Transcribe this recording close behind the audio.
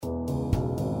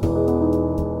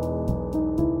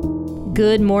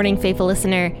Good morning, faithful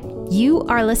listener. You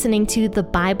are listening to the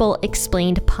Bible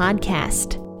Explained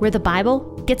podcast, where the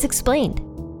Bible gets explained.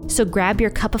 So grab your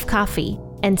cup of coffee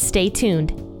and stay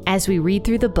tuned as we read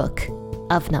through the book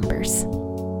of Numbers.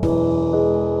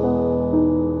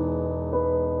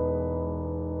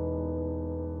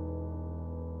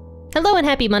 Hello and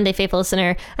happy Monday, faithful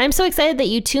listener. I'm so excited that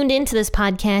you tuned into this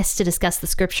podcast to discuss the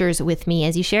scriptures with me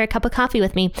as you share a cup of coffee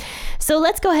with me. So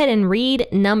let's go ahead and read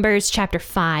Numbers chapter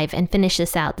 5 and finish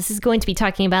this out. This is going to be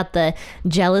talking about the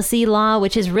jealousy law,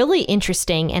 which is really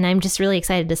interesting, and I'm just really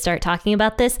excited to start talking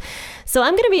about this. So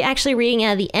I'm going to be actually reading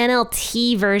out of the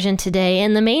NLT version today,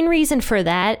 and the main reason for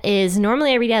that is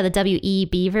normally I read out of the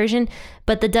WEB version,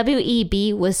 but the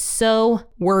WEB was so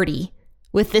wordy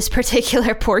with this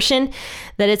particular portion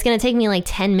that it's going to take me like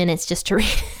 10 minutes just to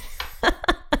read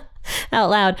out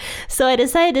loud. So I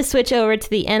decided to switch over to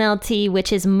the NLT,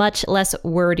 which is much less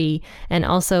wordy and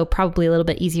also probably a little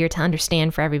bit easier to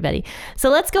understand for everybody. So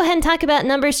let's go ahead and talk about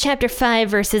Numbers chapter 5,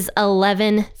 verses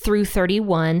 11 through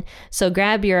 31. So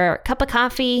grab your cup of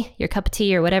coffee, your cup of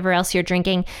tea, or whatever else you're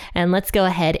drinking, and let's go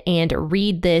ahead and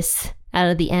read this out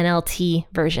of the NLT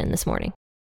version this morning.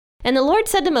 And the Lord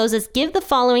said to Moses, "Give the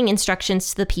following instructions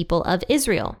to the people of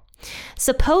Israel.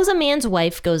 Suppose a man's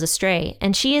wife goes astray,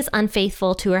 and she is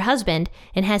unfaithful to her husband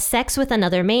and has sex with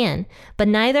another man, but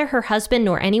neither her husband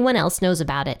nor anyone else knows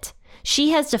about it.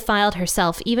 She has defiled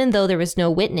herself even though there was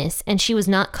no witness, and she was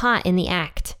not caught in the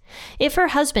act. If her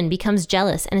husband becomes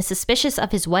jealous and is suspicious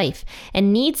of his wife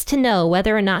and needs to know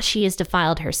whether or not she has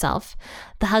defiled herself,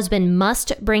 the husband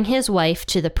must bring his wife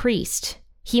to the priest.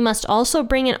 He must also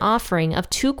bring an offering of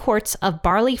 2 quarts of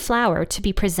barley flour to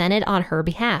be presented on her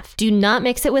behalf. Do not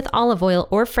mix it with olive oil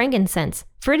or frankincense,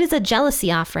 for it is a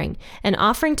jealousy offering, an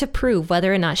offering to prove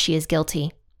whether or not she is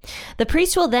guilty. The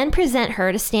priest will then present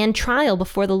her to stand trial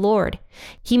before the Lord.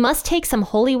 He must take some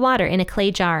holy water in a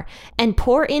clay jar and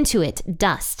pour into it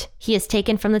dust he has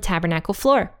taken from the tabernacle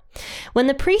floor. When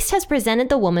the priest has presented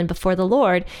the woman before the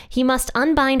Lord, he must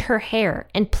unbind her hair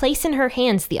and place in her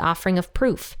hands the offering of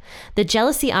proof, the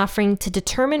jealousy offering to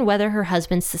determine whether her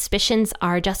husband's suspicions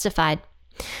are justified.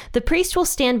 The priest will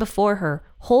stand before her,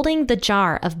 holding the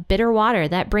jar of bitter water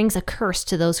that brings a curse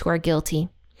to those who are guilty.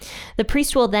 The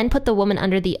priest will then put the woman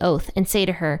under the oath and say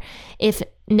to her, "If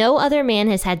no other man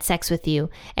has had sex with you,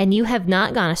 and you have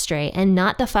not gone astray and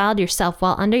not defiled yourself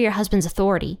while under your husband's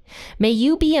authority, may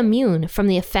you be immune from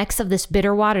the effects of this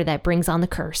bitter water that brings on the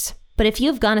curse. But if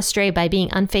you have gone astray by being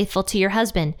unfaithful to your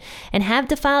husband and have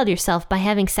defiled yourself by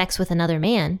having sex with another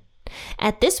man,"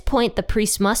 at this point, the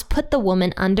priest must put the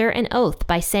woman under an oath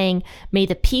by saying, "May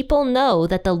the people know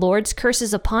that the Lord's curse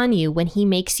is upon you when he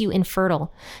makes you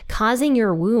infertile, causing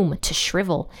your womb to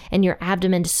shrivel and your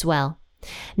abdomen to swell.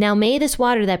 Now may this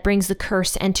water that brings the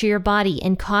curse enter your body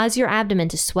and cause your abdomen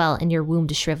to swell and your womb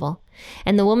to shrivel."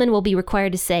 And the woman will be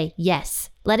required to say, "Yes,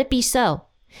 let it be so."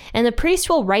 And the priest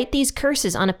will write these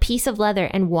curses on a piece of leather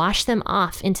and wash them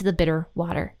off into the bitter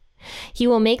water. He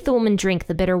will make the woman drink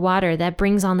the bitter water that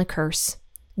brings on the curse.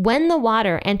 When the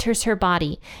water enters her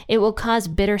body, it will cause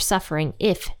bitter suffering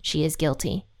if she is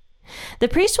guilty. The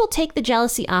priest will take the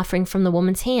jealousy offering from the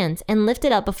woman's hands and lift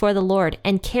it up before the Lord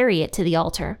and carry it to the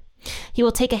altar. He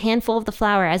will take a handful of the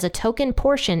flour as a token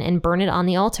portion and burn it on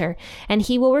the altar, and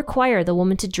he will require the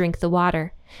woman to drink the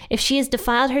water. If she has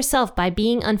defiled herself by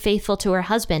being unfaithful to her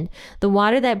husband, the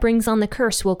water that brings on the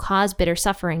curse will cause bitter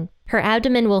suffering. Her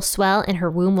abdomen will swell and her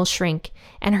womb will shrink,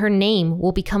 and her name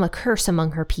will become a curse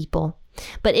among her people.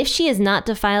 But if she has not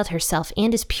defiled herself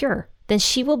and is pure, then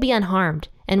she will be unharmed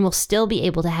and will still be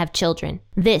able to have children.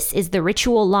 This is the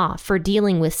ritual law for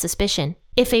dealing with suspicion.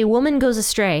 If a woman goes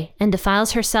astray and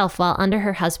defiles herself while under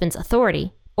her husband's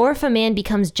authority, or if a man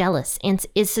becomes jealous and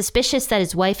is suspicious that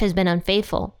his wife has been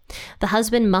unfaithful, the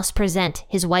husband must present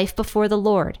his wife before the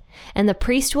Lord, and the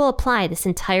priest will apply this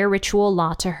entire ritual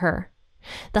law to her.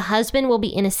 The husband will be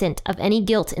innocent of any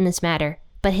guilt in this matter,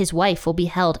 but his wife will be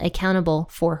held accountable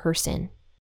for her sin.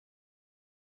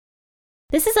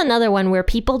 This is another one where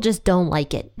people just don't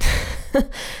like it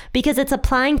because it's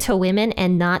applying to women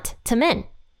and not to men.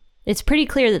 It's pretty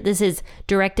clear that this is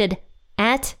directed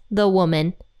at the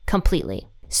woman completely.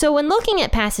 So when looking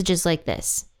at passages like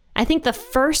this, I think the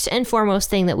first and foremost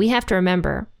thing that we have to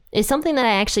remember is something that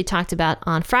I actually talked about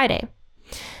on Friday.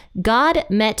 God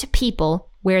met people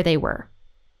where they were.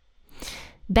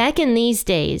 Back in these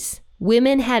days,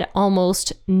 women had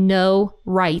almost no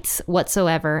rights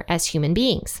whatsoever as human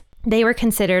beings. They were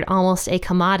considered almost a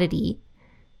commodity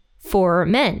for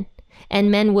men,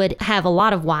 and men would have a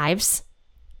lot of wives,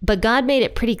 but God made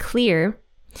it pretty clear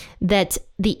that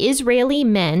the Israeli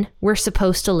men were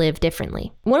supposed to live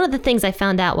differently. One of the things I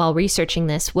found out while researching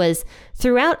this was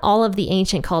throughout all of the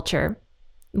ancient culture,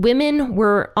 women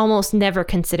were almost never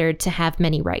considered to have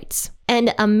many rights.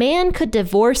 And a man could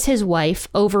divorce his wife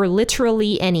over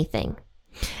literally anything.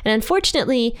 And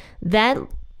unfortunately, that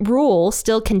rule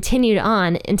still continued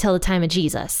on until the time of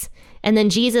Jesus. And then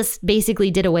Jesus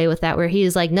basically did away with that, where he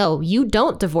was like, no, you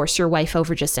don't divorce your wife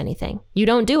over just anything. You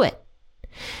don't do it.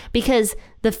 Because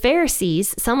the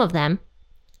Pharisees, some of them,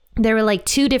 there were like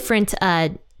two different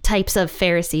types of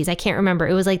Pharisees. I can't remember.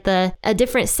 It was like a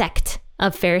different sect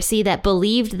of Pharisee that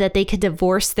believed that they could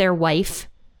divorce their wife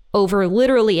over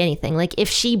literally anything. Like if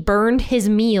she burned his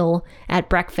meal at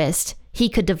breakfast, he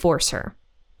could divorce her.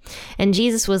 And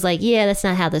Jesus was like, yeah, that's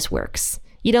not how this works.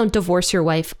 You don't divorce your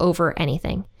wife over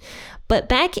anything. But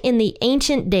back in the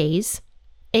ancient days,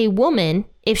 a woman,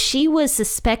 if she was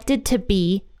suspected to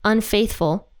be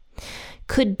unfaithful,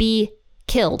 could be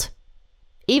killed.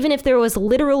 Even if there was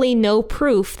literally no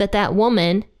proof that that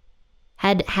woman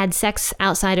had had sex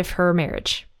outside of her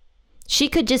marriage. She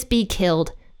could just be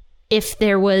killed if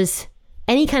there was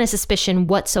any kind of suspicion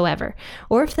whatsoever,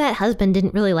 or if that husband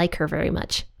didn't really like her very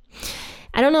much.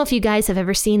 I don't know if you guys have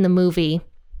ever seen the movie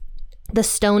The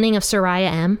Stoning of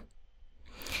Soraya M.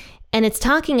 And it's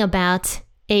talking about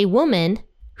a woman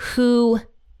who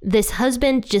this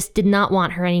husband just did not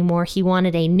want her anymore. He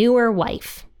wanted a newer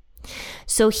wife.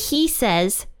 So he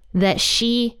says that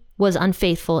she was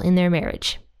unfaithful in their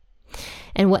marriage.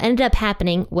 And what ended up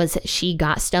happening was she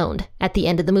got stoned at the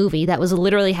end of the movie. That was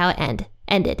literally how it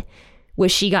ended,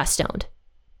 was she got stoned.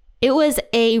 It was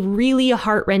a really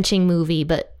heart-wrenching movie,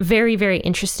 but very, very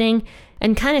interesting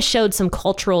and kind of showed some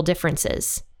cultural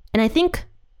differences. And I think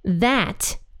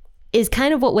that is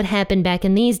kind of what would happen back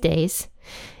in these days.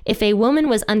 If a woman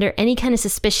was under any kind of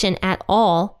suspicion at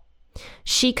all,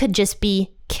 she could just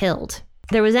be killed.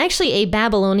 There was actually a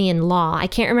Babylonian law. I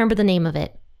can't remember the name of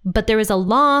it, but there was a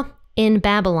law in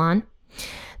Babylon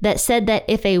that said that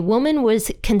if a woman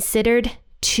was considered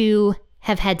to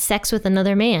have had sex with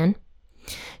another man,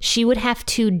 she would have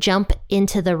to jump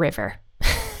into the river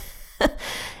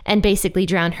and basically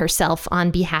drown herself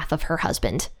on behalf of her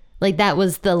husband. Like that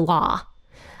was the law.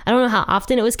 I don't know how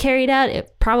often it was carried out.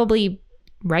 It probably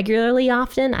regularly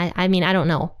often. I mean, I don't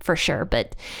know for sure,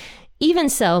 but even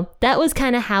so, that was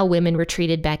kind of how women were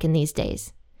treated back in these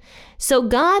days. So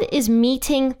God is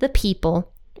meeting the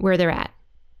people where they're at.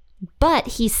 But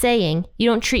he's saying, you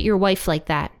don't treat your wife like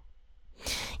that.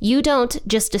 You don't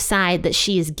just decide that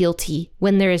she is guilty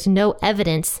when there is no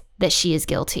evidence that she is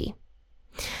guilty.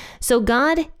 So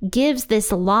God gives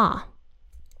this law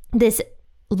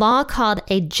called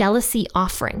a jealousy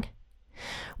offering,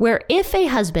 where if a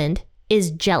husband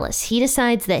is jealous, he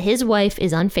decides that his wife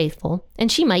is unfaithful,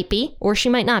 and she might be, or she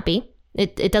might not be.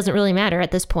 It doesn't really matter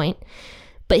at this point.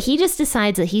 But he just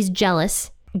decides that he's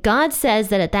jealous. God says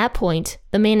that at that point,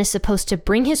 the man is supposed to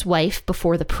bring his wife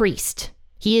before the priest.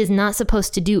 He is not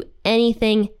supposed to do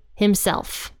anything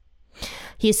himself.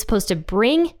 He is supposed to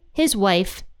bring his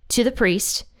wife to the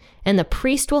priest, and the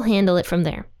priest will handle it from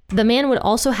there. The man would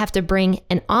also have to bring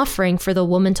an offering for the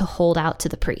woman to hold out to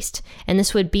the priest. And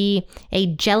this would be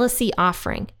a jealousy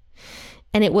offering.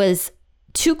 And it was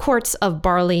 2 quarts of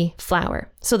barley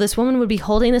flour. So this woman would be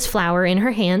holding this flour in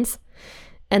her hands,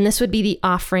 and this would be the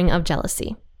offering of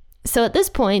jealousy. So at this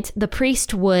point, the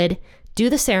priest would do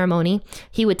the ceremony.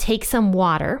 He would take some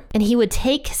water, and he would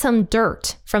take some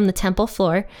dirt from the temple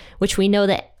floor, which we know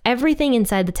that everything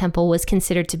inside the temple was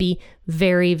considered to be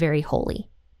very, very holy.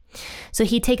 So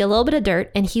he'd take a little bit of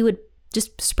dirt and he would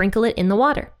just sprinkle it in the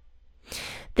water.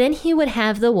 Then he would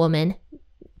have the woman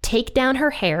take down her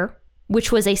hair,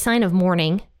 which was a sign of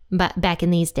mourning back in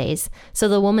these days. So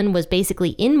the woman was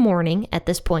basically in mourning at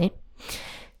this point.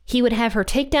 He would have her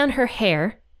take down her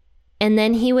hair, and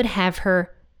then he would have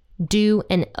her do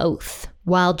an oath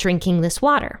while drinking this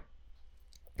water.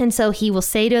 And so he will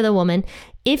say to the woman,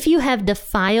 if you have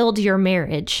defiled your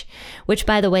marriage, which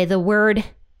by the way, the word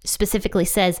specifically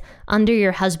says under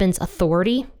your husband's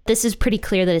authority. This is pretty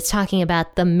clear that it's talking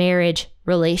about the marriage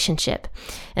relationship.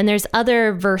 And there's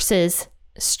other verses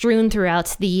strewn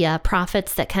throughout the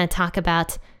prophets that kind of talk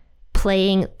about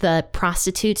playing the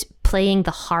prostitute, playing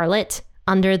the harlot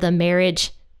under the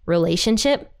marriage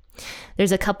relationship.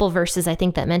 There's a couple verses I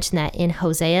think that mention that in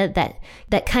Hosea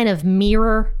that kind of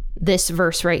mirror this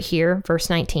verse right here, verse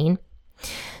 19.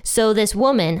 So this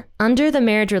woman, under the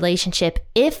marriage relationship,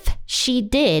 if she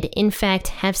did, in fact,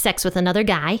 have sex with another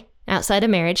guy outside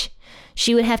of marriage,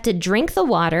 she would have to drink the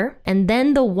water, and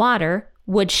then the water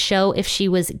would show if she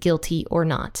was guilty or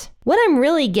not. What I'm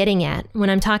really getting at when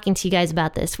I'm talking to you guys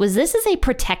about this is a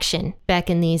protection back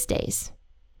in these days.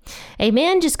 A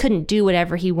man just couldn't do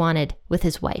whatever he wanted with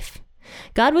his wife.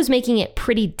 God was making it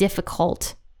pretty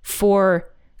difficult for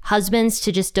husbands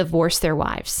to just divorce their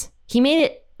wives. He made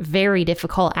it very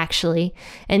difficult, actually,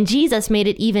 and Jesus made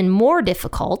it even more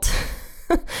difficult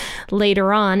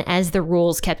later on as the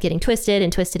rules kept getting twisted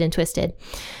and twisted and twisted.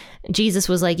 Jesus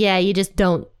was like, yeah, you just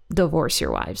don't divorce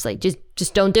your wives. Like,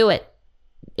 just don't do it.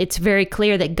 It's very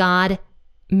clear that God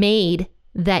made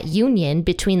that union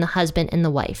between the husband and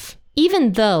the wife.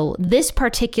 Even though this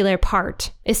particular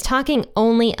part is talking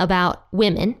only about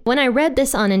women, when I read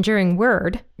this on Enduring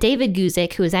Word, David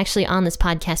Guzik, who was actually on this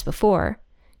podcast before,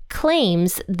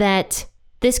 claims that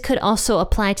this could also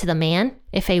apply to the man.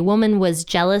 If a woman was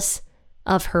jealous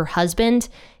of her husband,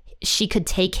 she could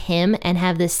take him and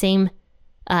have the same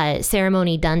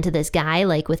ceremony done to this guy,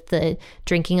 like with the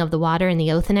drinking of the water and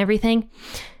the oath and everything.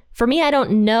 For me, I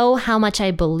don't know how much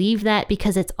I believe that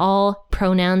because it's all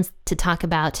pronouns to talk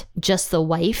about just the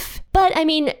wife. But I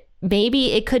mean,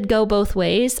 maybe it could go both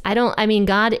ways.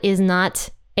 God is not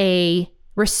a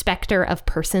respecter of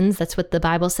persons. That's what the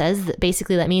Bible says.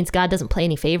 Basically, that means God doesn't play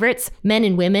any favorites. Men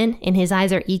and women in his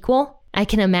eyes are equal. I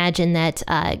can imagine that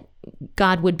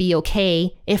God would be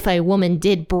okay if a woman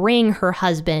did bring her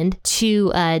husband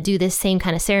to do this same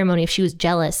kind of ceremony if she was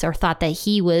jealous or thought that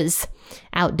he was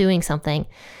out doing something.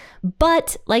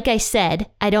 But like I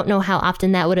said, I don't know how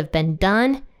often that would have been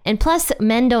done. And plus,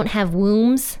 men don't have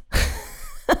wombs,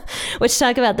 which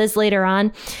talk about this later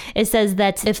on. It says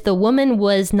that if the woman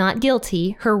was not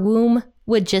guilty, her womb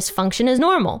would just function as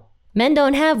normal. Men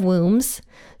don't have wombs.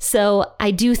 So I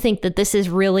do think that this is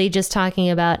really just talking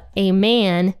about a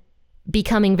man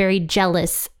becoming very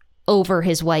jealous over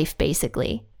his wife,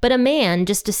 basically. But a man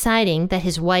just deciding that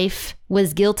his wife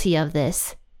was guilty of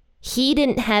this, he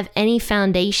didn't have any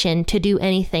foundation to do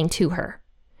anything to her.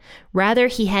 Rather,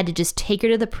 he had to just take her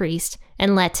to the priest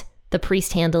and let the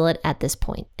priest handle it at this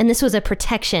point. And this was a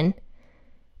protection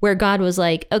where God was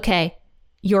like, okay,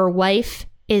 your wife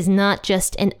is not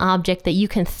just an object that you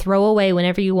can throw away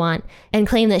whenever you want and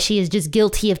claim that she is just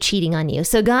guilty of cheating on you.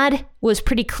 So God was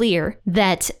pretty clear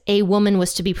that a woman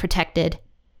was to be protected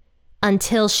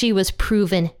until she was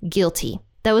proven guilty.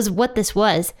 That was what this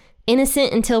was.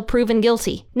 Innocent until proven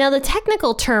guilty. Now, the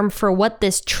technical term for what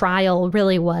this trial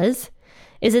really was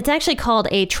is it's actually called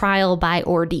a trial by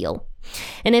ordeal.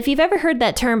 And if you've ever heard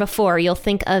that term before, you'll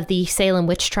think of the Salem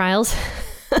witch trials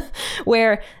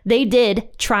where they did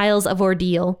trials of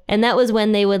ordeal. And that was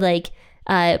when they would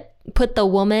put the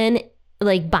woman,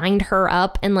 bind her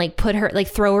up and put her,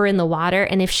 throw her in the water.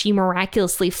 And if she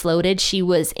miraculously floated, she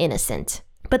was innocent.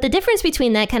 But the difference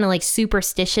between that kind of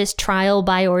superstitious trial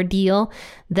by ordeal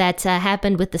that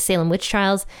happened with the Salem witch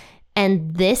trials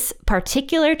and this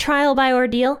particular trial by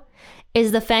ordeal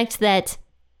is the fact that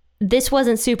this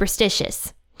wasn't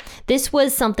superstitious. This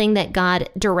was something that God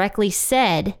directly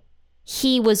said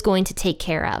he was going to take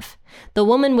care of. The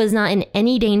woman was not in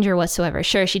any danger whatsoever.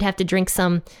 Sure, she'd have to drink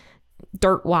some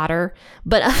dirt water,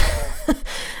 but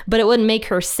it wouldn't make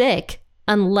her sick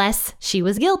unless she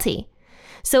was guilty.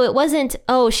 So it wasn't,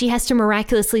 she has to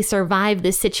miraculously survive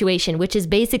this situation, which is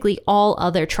basically all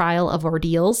other trial of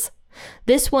ordeals.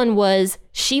 This one was,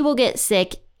 she will get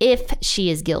sick if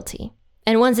she is guilty.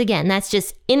 And once again, that's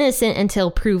just innocent until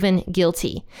proven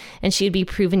guilty. And she would be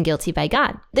proven guilty by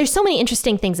God. There's so many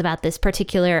interesting things about this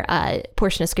particular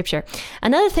portion of scripture.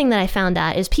 Another thing that I found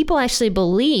out is people actually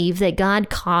believe that God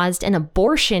caused an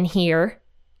abortion here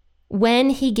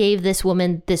when he gave this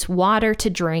woman this water to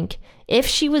drink. If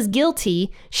she was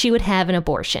guilty, she would have an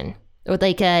abortion, or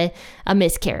a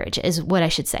miscarriage is what I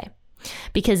should say.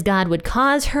 Because God would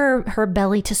cause her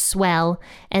belly to swell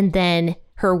and then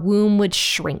her womb would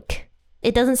shrink.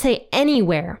 It doesn't say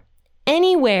anywhere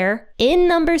in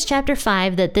Numbers chapter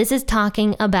 5 that this is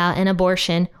talking about an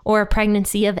abortion or a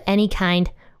pregnancy of any kind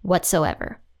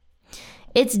whatsoever.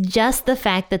 It's just the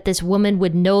fact that this woman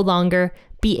would no longer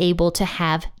be able to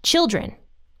have children.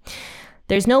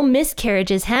 There's no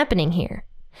miscarriages happening here.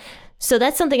 So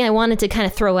that's something I wanted to kind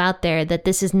of throw out there, that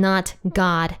this is not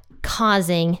God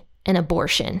causing an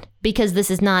abortion, because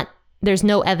there's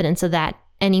no evidence of that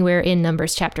anywhere in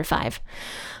Numbers chapter 5.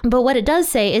 But what it does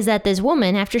say is that this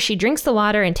woman, after she drinks the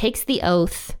water and takes the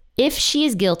oath, if she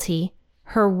is guilty,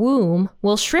 her womb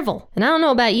will shrivel. And I don't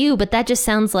know about you, but that just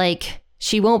sounds like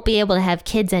she won't be able to have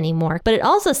kids anymore. But it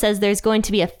also says there's going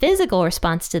to be a physical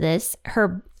response to this.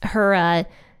 Her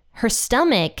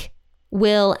stomach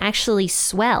will actually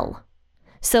swell.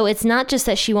 So it's not just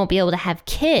that she won't be able to have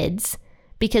kids,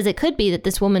 because it could be that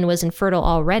this woman was infertile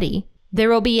already. There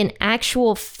will be an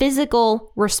actual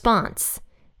physical response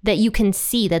that you can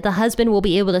see, that the husband will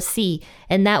be able to see,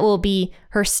 and that will be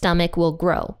her stomach will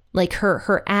grow, like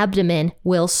her abdomen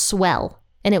will swell.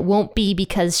 And it won't be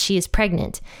because she is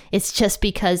pregnant. It's just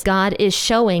because God is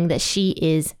showing that she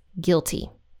is guilty.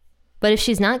 But if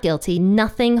she's not guilty,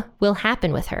 nothing will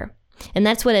happen with her. And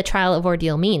that's what a trial of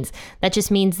ordeal means. That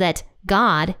just means that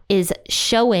God is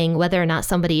showing whether or not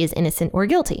somebody is innocent or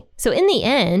guilty. So in the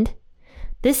end,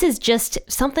 this is just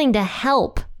something to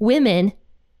help women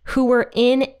who were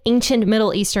in ancient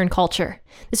Middle Eastern culture.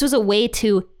 This was a way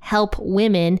to help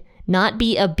women not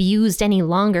be abused any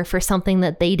longer for something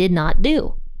that they did not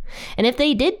do. And if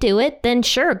they did do it, then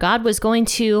sure, God was going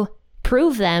to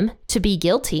prove them to be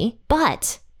guilty.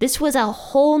 But this was a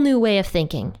whole new way of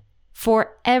thinking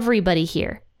for everybody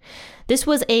here. This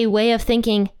was a way of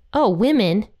thinking, oh,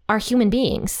 women are human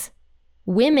beings.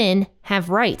 Women have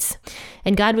rights.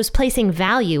 And God was placing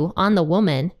value on the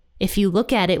woman if you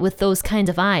look at it with those kinds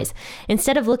of eyes.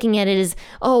 Instead of looking at it as,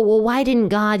 oh, well, why didn't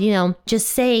God, just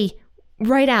say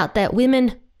right out that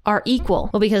women are equal?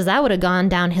 Well, because that would have gone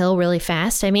downhill really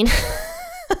fast. I mean,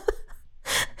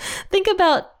 think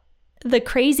about the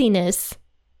craziness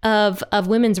of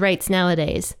women's rights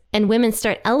nowadays. And women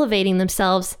start elevating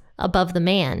themselves above the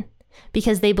man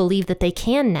because they believe that they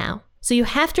can now. So you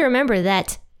have to remember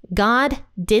that God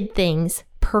did things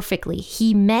perfectly.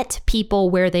 He met people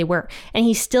where they were, and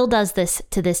he still does this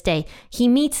to this day. He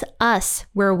meets us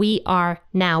where we are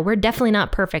now. We're definitely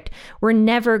not perfect. We're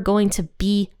never going to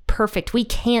be perfect. We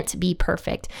can't be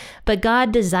perfect, but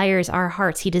God desires our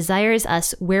hearts. He desires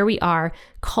us where we are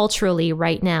culturally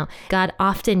right now. God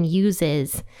often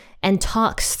uses and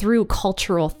talks through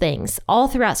cultural things. All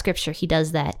throughout Scripture, he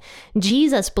does that.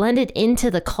 Jesus blended into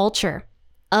the culture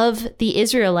of the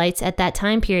Israelites at that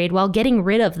time period while getting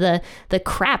rid of the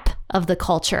crap of the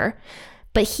culture.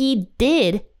 But he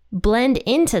did blend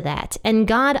into that. And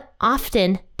God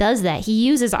often does that. He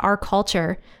uses our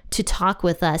culture to talk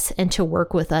with us and to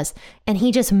work with us. And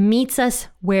he just meets us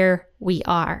where we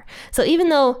are. So even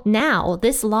though now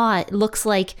this law looks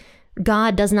like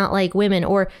God does not like women,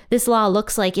 or this law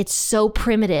looks like it's so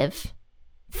primitive,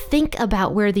 think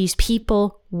about where these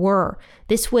people were.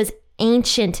 This was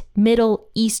ancient Middle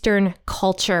Eastern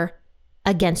culture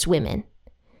against women.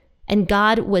 And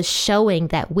God was showing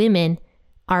that women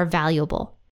are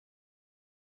valuable.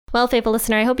 Well, faithful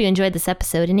listener, I hope you enjoyed this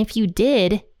episode. And if you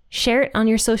did, share it on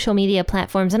your social media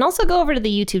platforms, and also go over to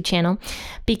the YouTube channel,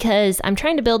 because I'm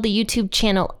trying to build the YouTube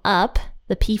channel up,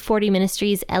 the P40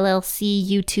 Ministries LLC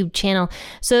YouTube channel.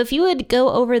 So if you would go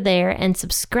over there and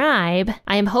subscribe,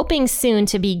 I am hoping soon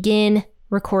to begin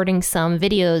recording some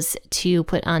videos to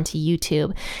put onto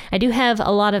YouTube. I do have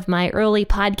a lot of my early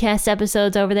podcast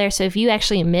episodes over there, so if you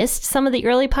actually missed some of the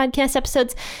early podcast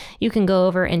episodes, you can go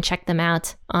over and check them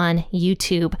out on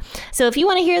YouTube. So if you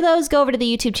want to hear those, go over to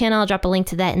the YouTube channel. I'll drop a link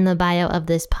to that in the bio of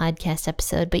this podcast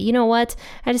episode. But you know what?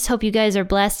 I just hope you guys are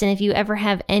blessed, and if you ever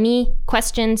have any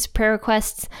questions, prayer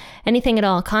requests, anything at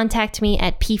all, contact me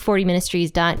at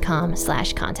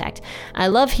p40ministries.com/contact. I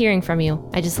love hearing from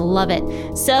you. I just love it.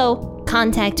 So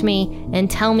contact me and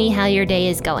tell me how your day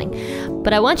is going.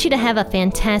 But I want you to have a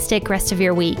fantastic rest of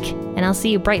your week, and I'll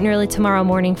see you bright and early tomorrow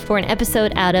morning for an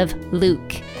episode out of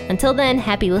Luke. Until then,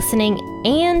 happy listening,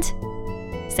 and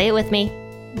say it with me,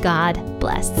 God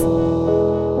bless.